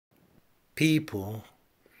people,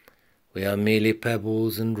 we are merely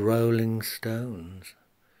pebbles and rolling stones,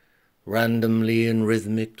 randomly and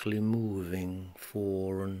rhythmically moving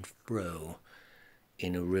fore and fro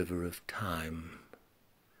in a river of time,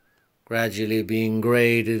 gradually being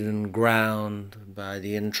graded and ground by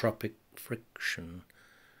the entropic friction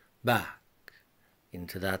back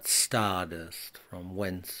into that stardust from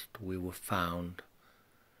whence we were found.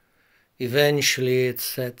 Eventually it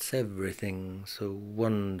sets everything so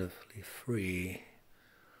wonderfully free,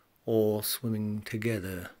 all swimming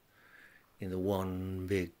together in the one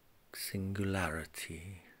big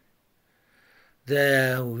singularity.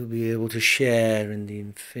 There we'll be able to share in the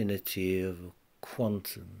infinity of a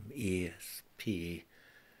quantum ESP,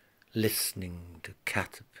 listening to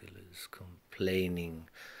caterpillars complaining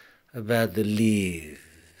about the leaves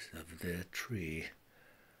of their tree,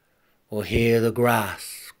 or hear the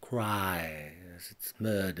grass cry as it's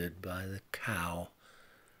murdered by the cow,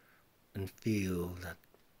 and feel that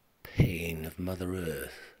pain of Mother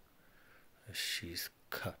Earth as she's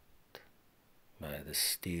cut by the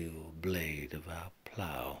steel blade of our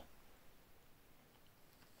plough.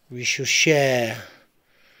 We shall share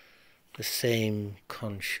the same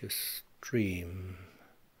conscious stream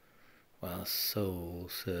while soul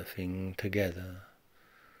surfing together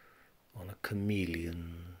on a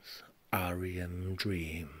chameleon's REM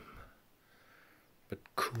dream. But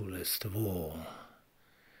coolest of all,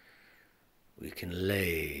 we can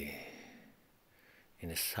lay in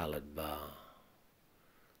a salad bar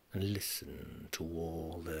and listen to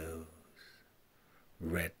all those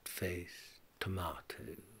red-faced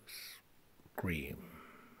tomatoes scream.